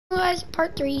Guys,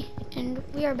 part 3, and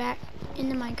we are back in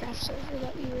the Minecraft server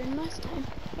that we were in last time.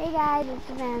 Hey guys, it's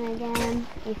Savannah again,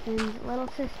 Ethan's little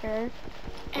sister.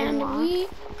 And we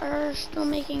are still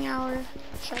making our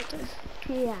shelter.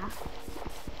 Yeah.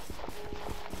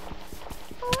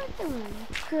 Oh, we're doing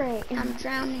great. I'm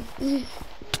drowning.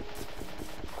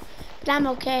 But I'm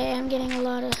okay. I'm getting a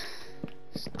lot of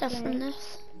stuff from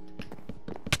this.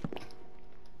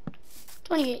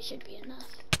 28 should be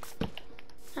enough.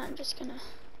 I'm just gonna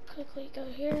quickly go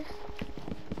here.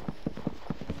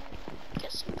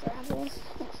 Get some gravel.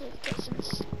 Hopefully get some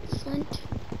flint.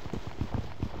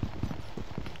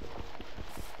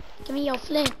 Give me your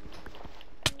flint.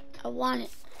 I want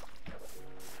it.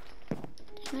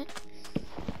 Damn it.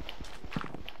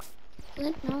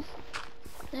 Flint, no.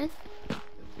 Flint.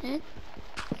 Flint.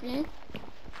 Flint.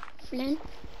 Flint.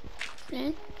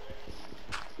 Flint.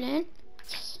 Flint.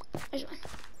 Yes. There's one.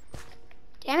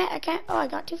 Damn it, I can't. Oh, I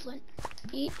got 2 flint.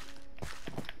 Eat.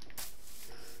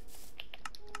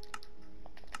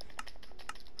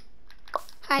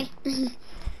 Hi.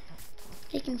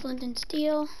 Taking flint and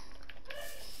steel.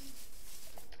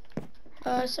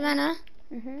 Savannah.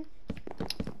 Do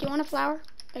you want a flower?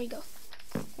 There you go.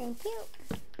 Thank you.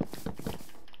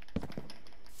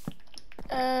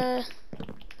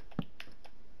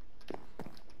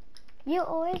 You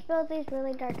always build these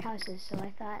really dark houses, so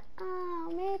I thought,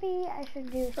 oh, maybe I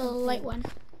should do something. A light one.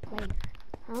 Later.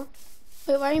 Huh?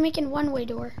 Wait, why are you making one-way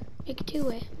door? Make it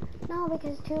 2-way. No,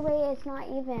 because 2-way is not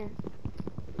even.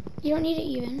 You don't need it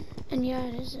even. And yeah,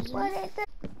 it is, isn't it?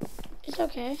 It's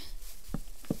okay.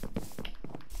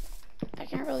 I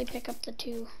can't really pick up the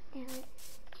 2. Damn it.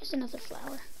 Here's another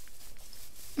flower.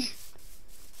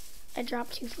 I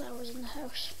dropped 2 flowers in the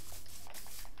house.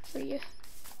 For you.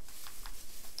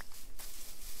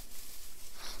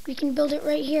 We can build it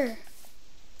right here.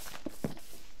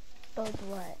 Build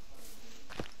what?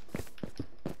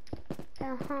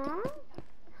 Uh-huh.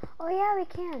 Oh yeah, we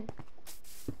can.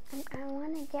 I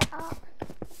want to get up.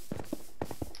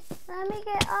 Let me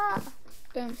get up.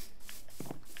 Boom.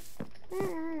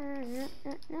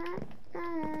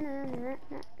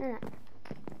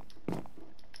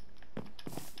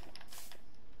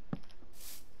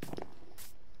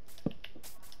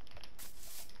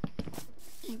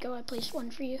 There you go, I placed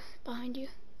one for you, behind you.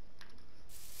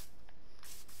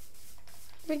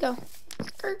 Here we go.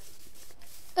 Skirt.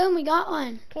 Boom, we got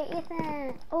one. Okay,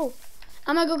 Ethan. Oh.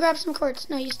 I'm gonna go grab some quartz.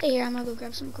 No, you stay here. I'm gonna go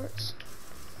grab some quartz.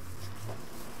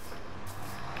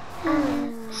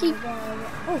 Sheep.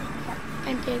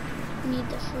 And pig need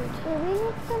the food. Hey, we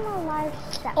need some more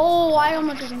livestock. Oh, I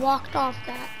almost just walked off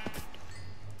that.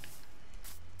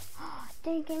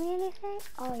 Did you give me anything?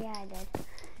 Oh yeah, I did.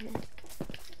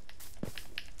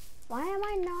 Why am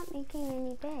I not making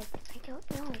any beds? I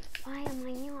don't know. Why am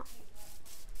I not?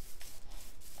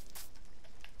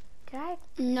 Did I?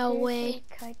 No way.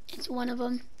 It's one of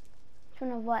them. It's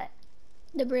one of what?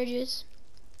 The bridges.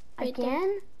 Right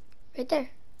Again? There. Right there.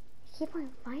 I keep on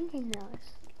finding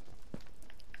those.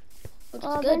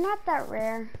 Well, they're not that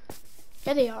rare.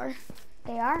 Yeah, they are.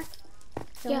 They are?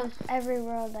 So yeah. Almost every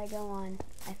world I go on,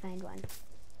 I find one.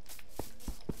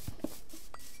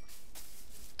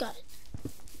 Got it.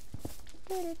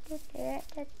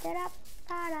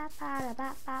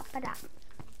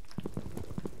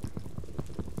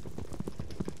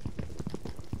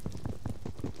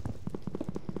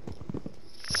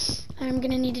 I'm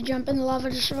gonna need to jump in the lava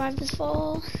to survive this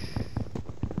fall.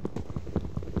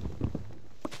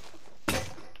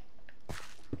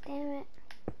 Damn it.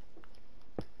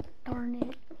 Darn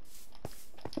it.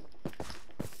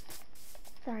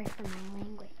 Sorry for my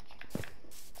language.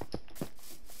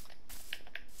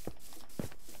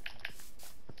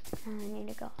 Now I need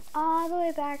to go all the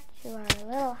way back to our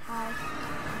little house.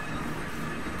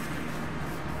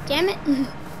 Damn it.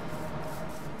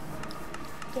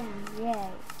 Damn, yay.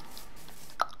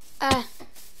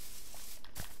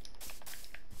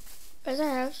 Where's our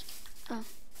house? Oh.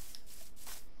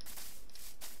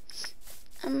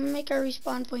 I'm gonna make our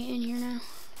respawn point in here now.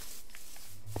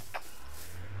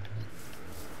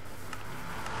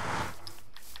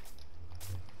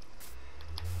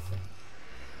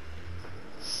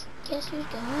 Guess who's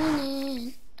going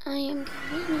in? I am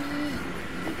going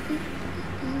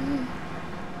in.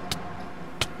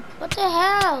 What the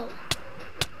hell?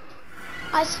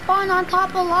 I spawned on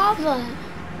top of lava.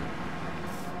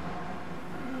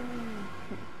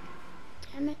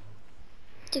 Damn it.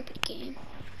 Stupid game.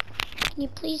 Can you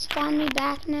please spawn me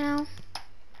back now?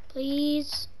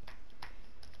 Please.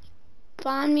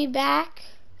 Spawn me back.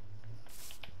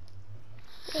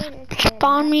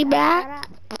 Spawn me back.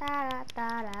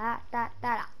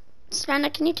 Savannah,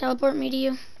 can you teleport me to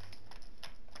you?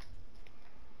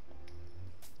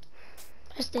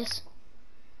 Press this.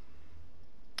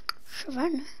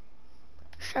 Savannah.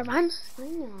 Savannah. I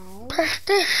know. Press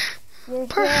this. You're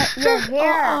Press here. You're this. here. Oh,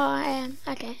 I am.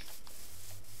 Okay.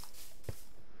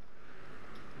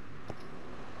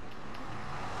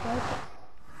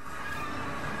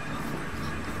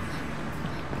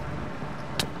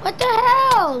 What the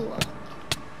hell?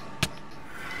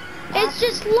 It's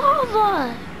just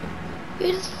lava.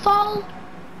 You just fall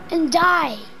and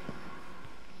die.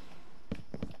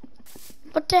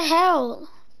 What the hell?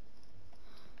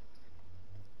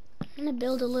 I'm gonna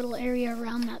build a little area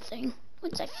around that thing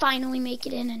once I finally make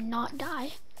it in and not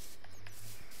die.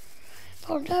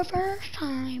 For the first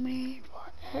time in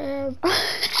forever. What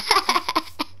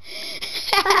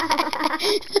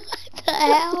the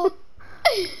hell?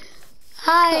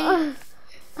 Hi.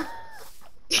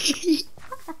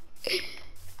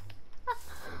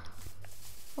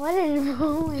 What is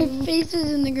wrong with My face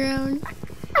is in the ground.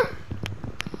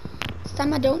 This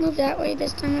time I don't move that way,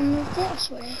 this time I move this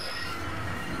way.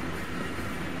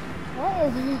 What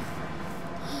is this?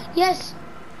 Yes.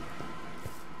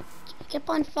 I kept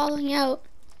on falling out.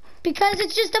 Because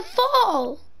it's just a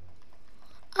fall.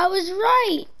 I was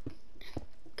right.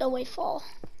 Go away, fall.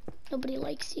 Nobody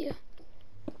likes you.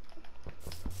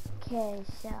 Okay,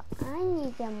 so I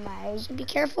need to make. So be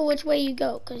careful which way you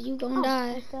go, because you gonna I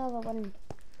die. still have a wooden.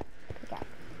 Okay.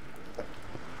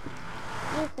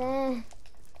 Listen.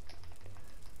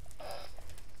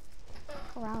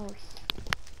 Gross.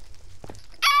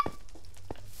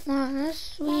 Oh, that's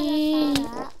sweet.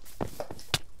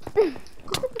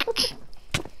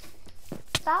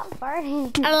 Stop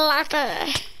farting. I like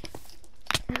it.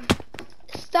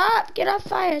 Stop. Get off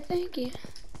fire. Thank you.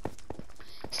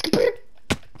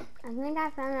 I think I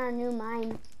found a new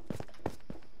mine.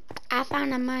 I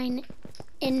found a mine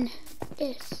in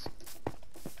this.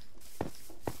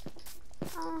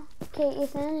 Oh, okay,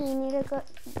 Ethan, you need to go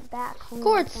back home.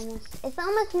 Quartz. It's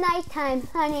almost nighttime,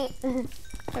 honey.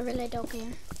 I really don't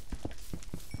care.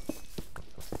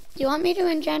 Do you want me to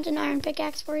enchant an iron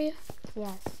pickaxe for you?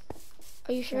 Yes.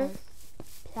 Are you sure?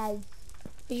 Please.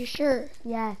 Are you sure?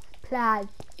 Yes, please.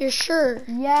 You're sure?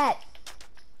 Yes.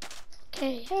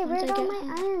 Okay. Hey, where'd all my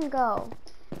iron go?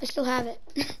 I still have it.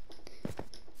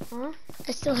 Huh?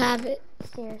 I still have it.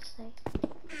 Seriously.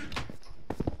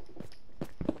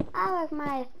 I work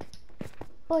my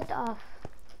butt off.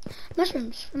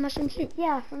 Mushrooms. For mushroom soup.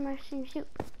 Yeah, for mushroom soup.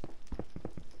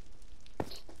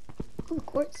 Ooh,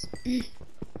 quartz.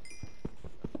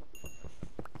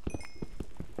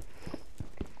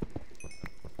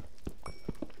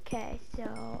 Okay, so,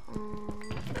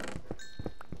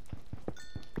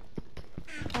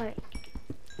 alright.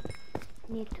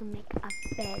 Need to make a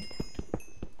bed.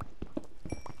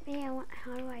 Yeah,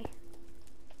 how do I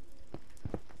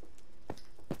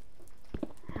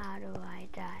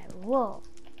die? Whoa.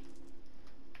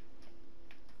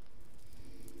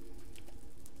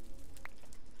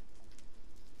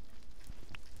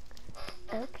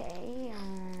 Okay,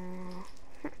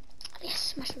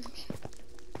 Yes, mushrooms.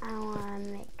 I want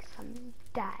to make some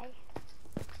dye.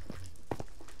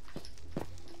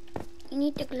 You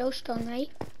need the glowstone, right?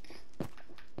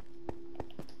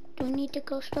 Do we need the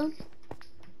glowstone?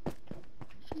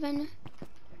 Savannah?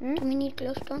 Hmm? Do we need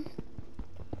glowstone?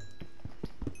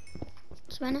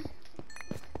 Savannah?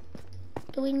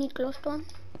 Do we need glowstone?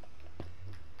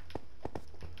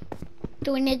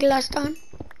 Do we need glowstone?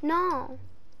 No.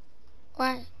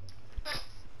 Why?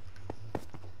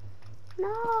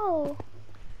 No.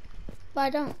 Why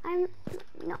don't? I'm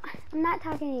not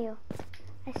talking to you.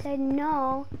 I said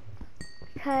no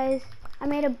because I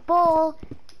made a bowl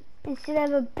instead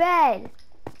of a bed.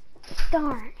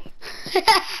 Darn. You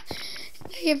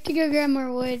have to go grab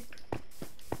more wood.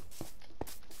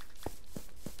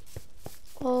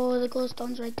 Oh, the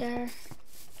glowstone's right there.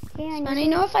 Okay, And I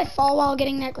know if I fall while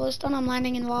getting that glowstone, I'm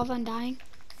landing in lava and dying.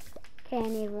 I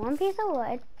need one piece of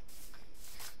wood.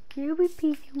 Every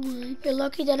piece of wood. You're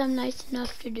lucky that I'm nice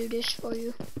enough to do this for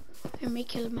you. I may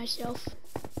kill myself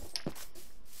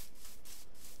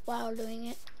while doing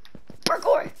it.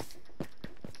 Parkour!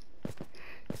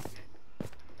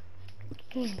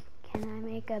 Okay, can I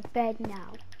make a bed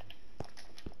now?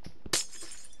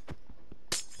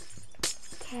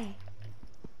 Okay.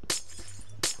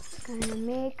 Gonna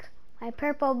make my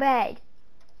purple bed.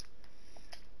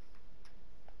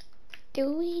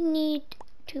 Do we need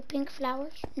 2 pink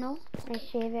flowers? No? My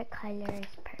favorite color is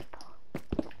purple.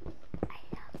 I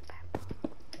love purple.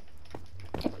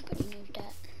 Everybody knows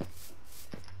that.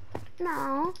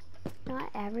 No, not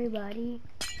everybody.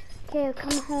 Okay,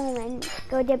 come home and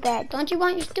go to bed. Don't you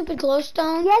want your stupid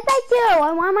glowstone? Yes, I do.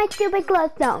 I want my stupid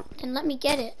glowstone. Then let me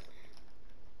get it.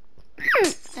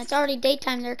 It's already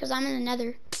daytime there because I'm in the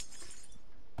nether.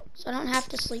 So I don't have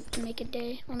to sleep to make it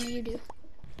day. Only you do.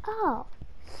 Oh,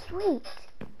 sweet.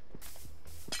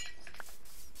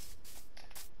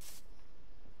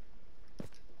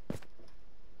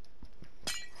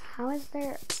 How is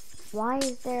there... Why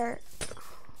is there...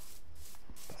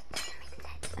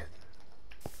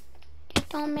 It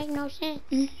don't make no sense.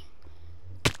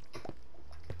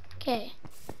 Okay.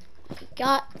 I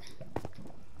got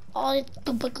all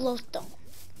the glowstone.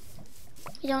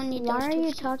 You don't need Why those are two you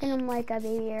seeds. talking to him like a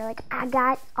baby? You're like, I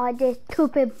got all this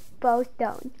stupid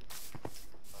glowstone.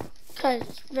 Because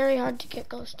it's very hard to get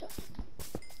glowstone.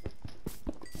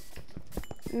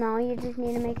 No, you just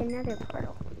need to make another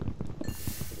portal.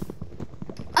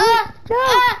 Ah! No!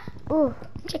 Ah! Ooh.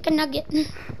 Chicken nugget.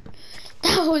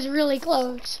 That was really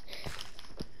close.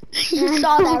 You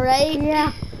saw that, right?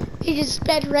 Yeah. He just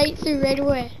sped right through right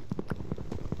away.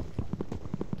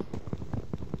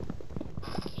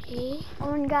 Okay.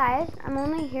 Oh, and guys, I'm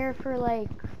only here for like...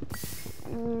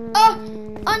 Oh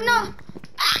no!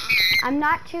 I'm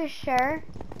not too sure.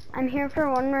 I'm here for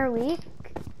one more week.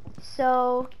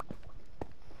 So,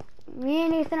 me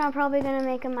and Ethan are probably going to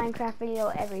make a Minecraft video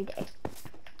every day.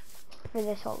 For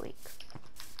this whole week.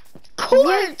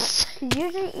 Quartz!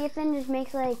 Usually Ethan just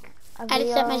makes like a I video. had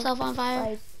to set myself on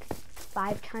fire. Like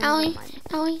 5 times Owie, a month.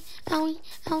 owie, owie,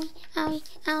 owie, owie,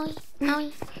 owie,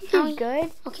 owie, You owie.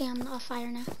 good? Okay, I'm off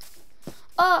fire now.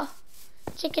 Oh!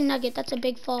 Chicken nugget, that's a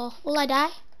big fall. Will I die?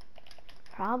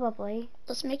 Probably.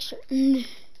 Let's make sure. Will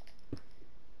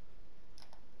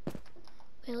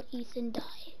Ethan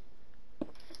die?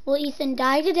 Will Ethan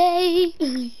die today?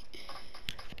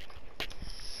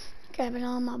 Grabbing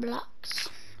all my blocks.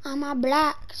 All my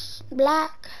blocks.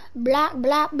 Block. Block,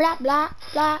 block, block, block,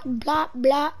 block, block,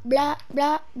 block, block, block,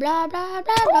 blah, blah, blah,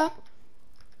 blah.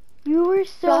 You were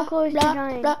so Blah, close blah, to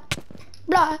dying. blah,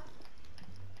 blah.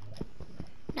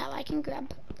 Now I can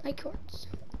grab my quartz.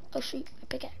 Oh shoot, my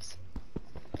pickaxe.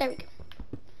 There we go.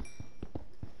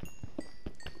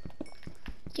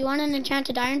 Do you want an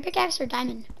enchanted iron pickaxe or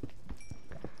diamond?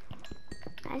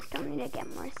 I still need to get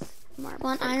more.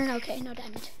 Want iron? Okay, no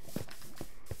diamond.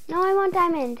 No, I want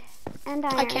diamond. And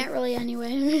iron. I can't really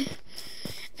anyway.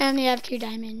 I only have 2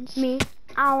 diamonds. Me?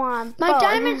 I want My both.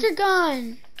 diamonds are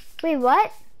gone. Wait,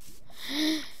 what?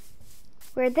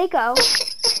 Where'd they go?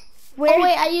 Where? Oh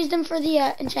wait, I used them for the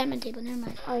enchantment table. Never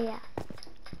mind. Oh, yeah.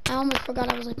 I almost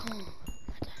forgot. I was like, oh, my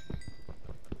diamond.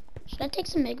 Should I take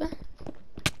some magma?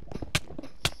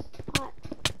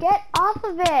 Get off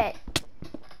of it.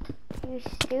 You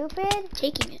stupid.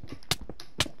 Taking it.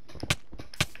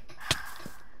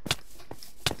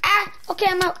 Ah! Okay,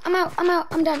 I'm out. I'm out. I'm out.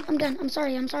 I'm done. I'm done. I'm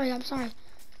sorry. I'm sorry. I'm sorry.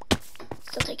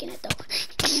 Still taking it though.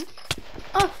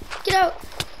 Oh, get out.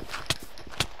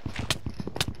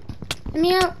 Let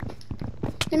me out.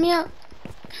 Let me out.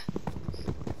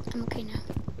 I'm okay now.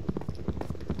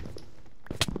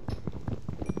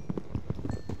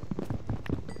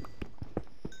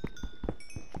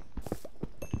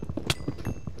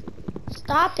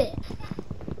 Stop it.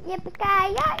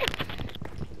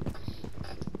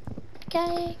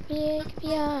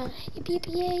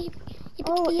 Yippee-ki-yay.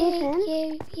 Oh,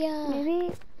 Ethan.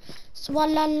 Maybe.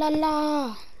 Swalla la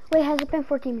la. Wait, has it been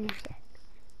 14 minutes yet?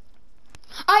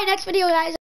 Alright, next video, guys.